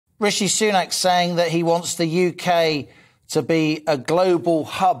Rishi Sunak saying that he wants the UK to be a global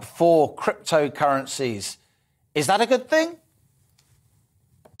hub for cryptocurrencies. Is that a good thing?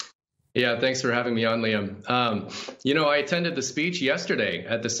 Yeah, thanks for having me on, Liam. I attended the speech yesterday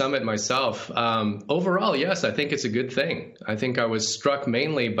at the summit myself. Overall, yes, I think it's a good thing. I think I was struck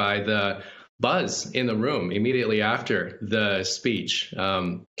mainly by the buzz in the room immediately after the speech.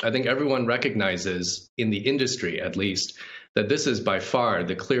 I think everyone recognizes, in the industry at least, that this is by far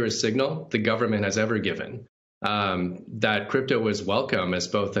the clearest signal the government has ever given, that crypto is welcome as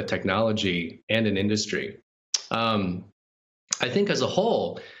both a technology and an industry. I think as a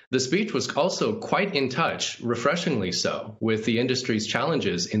whole, the speech was also quite in touch, refreshingly so, with the industry's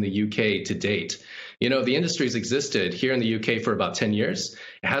challenges in the UK to date. The industry's existed here in the UK for about 10 years.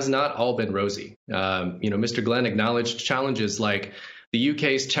 It has not all been rosy. Mr. Glenn acknowledged challenges like the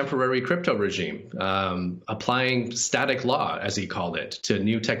UK's temporary crypto regime, applying static law, as he called it, to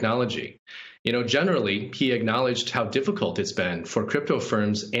new technology. Generally, he acknowledged how difficult it's been for crypto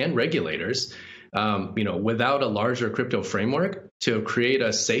firms and regulators, without a larger crypto framework, to create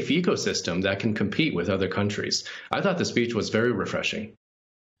a safe ecosystem that can compete with other countries. I thought the speech was very refreshing.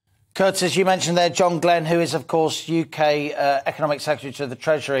 Curtis, you mentioned there John Glenn, who is, of course, UK Economic Secretary to the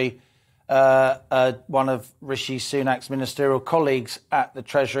Treasury, one of Rishi Sunak's ministerial colleagues at the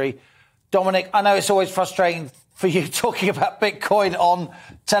Treasury. Dominic, I know it's always frustrating for you talking about Bitcoin on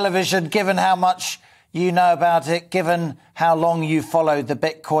television, given how much you know about it, given how long you followed the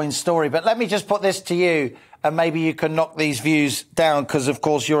Bitcoin story. But let me just put this to you, and maybe you can knock these views down, because, of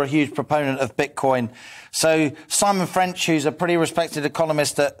course, you're a huge proponent of Bitcoin. So Simon French, who's a pretty respected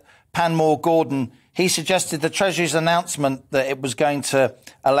economist at Panmure Gordon, he suggested the Treasury's announcement that it was going to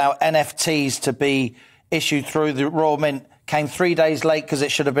allow NFTs to be issued through the Royal Mint came 3 days late because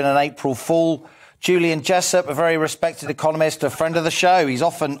it should have been an April Fool. Julian Jessup, a very respected economist, a friend of the show, he's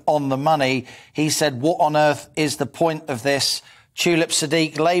often on the money. He said, what on earth is the point of this? Tulip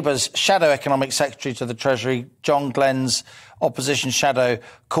Sadiq, Labour's shadow economic secretary to the Treasury, John Glenn's opposition shadow,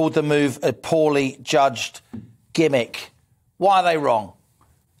 called the move a poorly judged gimmick. Why are they wrong?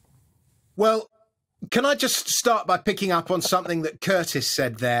 Well, can I just start by picking up on something that Curtis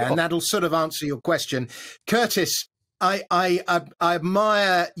said there, and that'll sort of answer your question. Curtis, I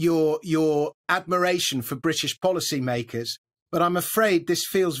admire your admiration for British policymakers, but I'm afraid this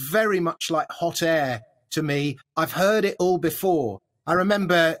feels very much like hot air to me. I've heard it all before. I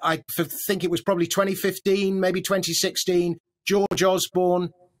remember, I think it was probably 2015, maybe 2016, George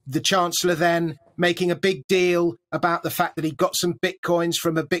Osborne, the Chancellor then, making a big deal about the fact that he got some Bitcoins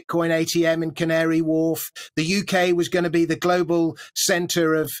from a Bitcoin ATM in Canary Wharf. The UK was going to be the global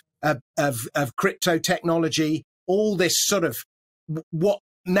centre of crypto technology. All this sort of what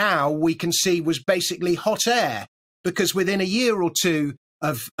now we can see was basically hot air, because within a year or two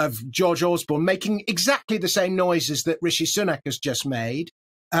of George Osborne making exactly the same noises that Rishi Sunak has just made,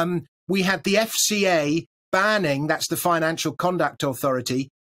 we had the FCA banning, that's the Financial Conduct Authority,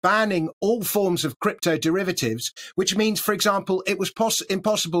 banning all forms of crypto derivatives, which means, for example, it was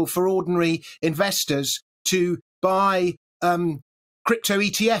impossible for ordinary investors to buy crypto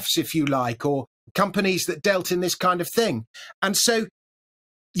ETFs, if you like, or companies that dealt in this kind of thing. And so,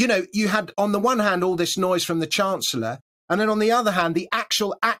 you had on the one hand all this noise from the Chancellor, and then on the other hand, the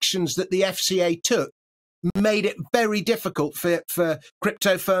actual actions that the FCA took made it very difficult for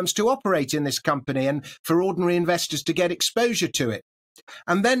crypto firms to operate in this company and for ordinary investors to get exposure to it.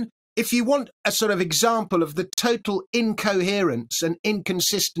 And then if you want a sort of example of the total incoherence and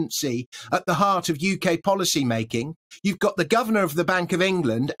inconsistency at the heart of UK policy making, you've got the Governor of the Bank of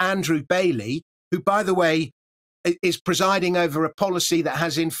England, Andrew Bailey, who, by the way, is presiding over a policy that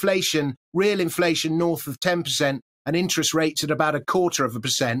has inflation, real inflation north of 10% and interest rates at about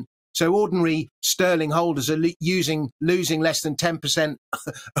 0.25%. So ordinary sterling holders are losing less than 10%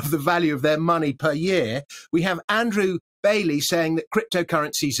 of the value of their money per year. We have Andrew Bailey saying that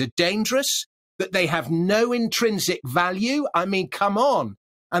cryptocurrencies are dangerous, that they have no intrinsic value. I mean, come on.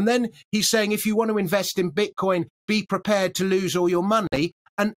 And then he's saying if you want to invest in Bitcoin, be prepared to lose all your money.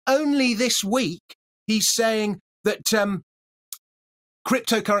 And only this week, he's saying that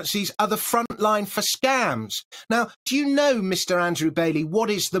cryptocurrencies are the front line for scams. Now, do you know, Mr. Andrew Bailey,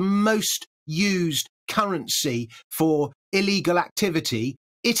 what is the most used currency for illegal activity?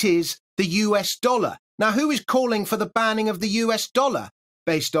 It is the US dollar. Now, who is calling for the banning of the US dollar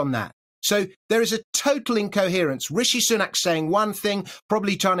based on that? So there is a total incoherence. Rishi Sunak saying one thing,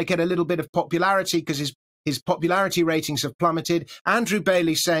 probably trying to get a little bit of popularity because his popularity ratings have plummeted. Andrew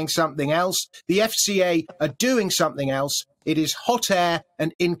Bailey saying something else. The FCA are doing something else. It is hot air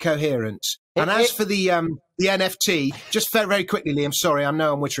and incoherence. And as for the NFT, just very, very quickly, Liam, sorry, I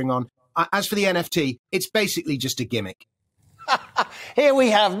know I'm wittering on. As for the NFT, it's basically just a gimmick. Here we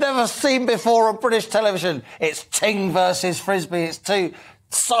have, never seen before on British television. It's Ting versus Frisby. It's two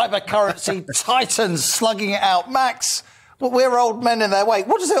cyber currency titans slugging it out. Max, we're old men in their way.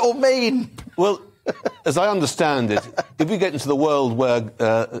 What does it all mean? Well, as I understand it, if we get into the world where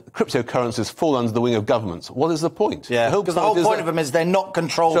cryptocurrencies fall under the wing of governments, what is the point? Yeah, because the whole point of them is they're not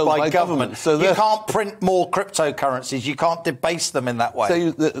controlled by government. So you can't print more cryptocurrencies. You can't debase them in that way.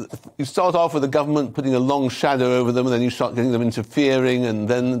 So you start off with the government putting a long shadow over them, and then you start getting them interfering, and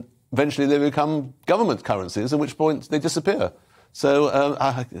then eventually they become government currencies, at which point they disappear. So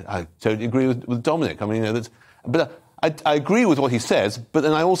I totally agree with Dominic. I mean, but I agree with what he says, but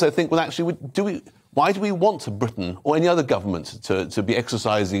then I also think, well, actually, why do we want Britain or any other government to be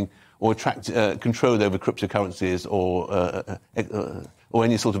exercising or control over cryptocurrencies or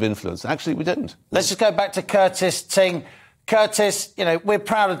any sort of influence? Actually, we don't. Let's just go back to Curtis Ting. Curtis, we're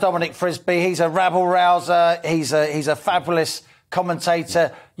proud of Dominic Frisby. He's a rabble-rouser. He's a fabulous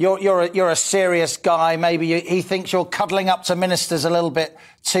commentator. You're a serious guy. Maybe he thinks you're cuddling up to ministers a little bit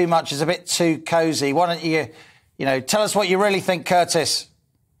too much. It's a bit too cosy. Why don't you... tell us what you really think, Curtis.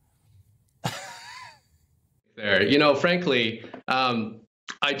 There, frankly,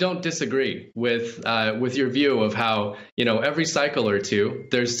 I don't disagree with your view of how, every cycle or two,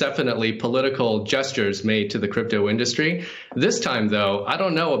 there's definitely political gestures made to the crypto industry. This time, though, I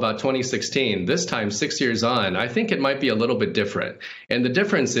don't know about 2016. This time, 6 years on, I think it might be a little bit different. And the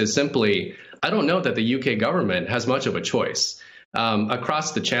difference is simply, I don't know that the UK government has much of a choice.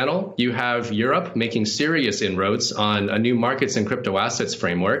 Across the channel, you have Europe making serious inroads on a new markets and crypto assets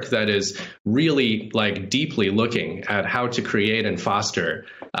framework that is really deeply looking at how to create and foster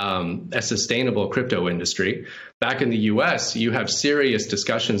a sustainable crypto industry. Back in the US, you have serious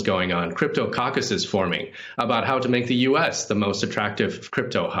discussions going on, crypto caucuses forming about how to make the US the most attractive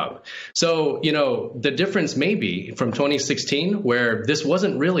crypto hub. So, the difference may be from 2016, where this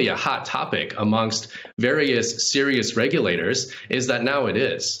wasn't really a hot topic amongst various serious regulators, is that now it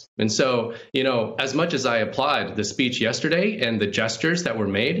is. And so, as much as I applaud the speech yesterday and the gestures that were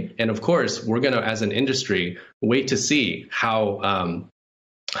made, and of course, we're going to, as an industry, wait to see how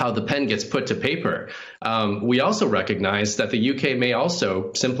the pen gets put to paper. We also recognize that the UK may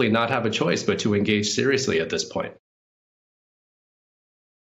also simply not have a choice but to engage seriously at this point.